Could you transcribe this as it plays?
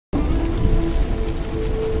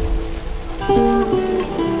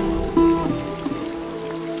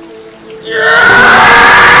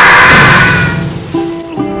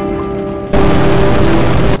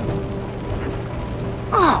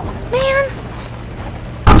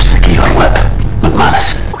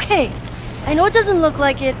I know it doesn't look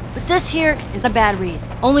like it, but this here is a bad read.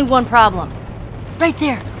 Only one problem. Right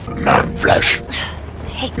there. Non-flesh.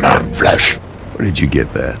 Hey. Non-flesh. Where did you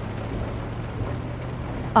get that?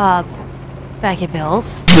 Back at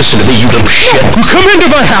Bill's. Listen to me, you little shit. You come into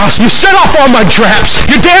my house, you set off all my traps,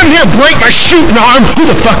 you damn near break my shooting arm. Who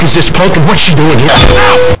the fuck is this punk and what's she doing here?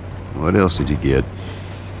 Ow! What else did you get?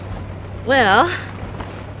 Well...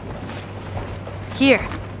 Here.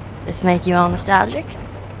 This make you all nostalgic?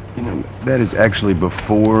 You know, that is actually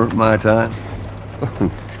before my time.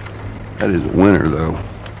 That is a winner, though.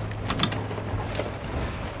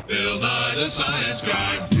 Bill Nye the Science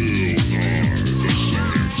Guy.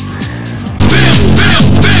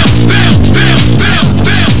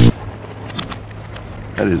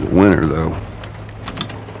 That is a winner, though.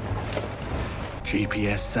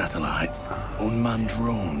 GPS satellites, unmanned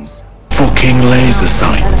drones, fucking laser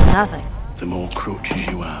sights. That's nothing. The more crutches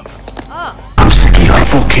you have. Oh. I'm sick of your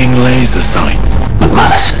fucking laser sights.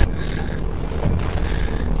 McManus.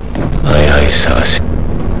 Aye, aye, sus.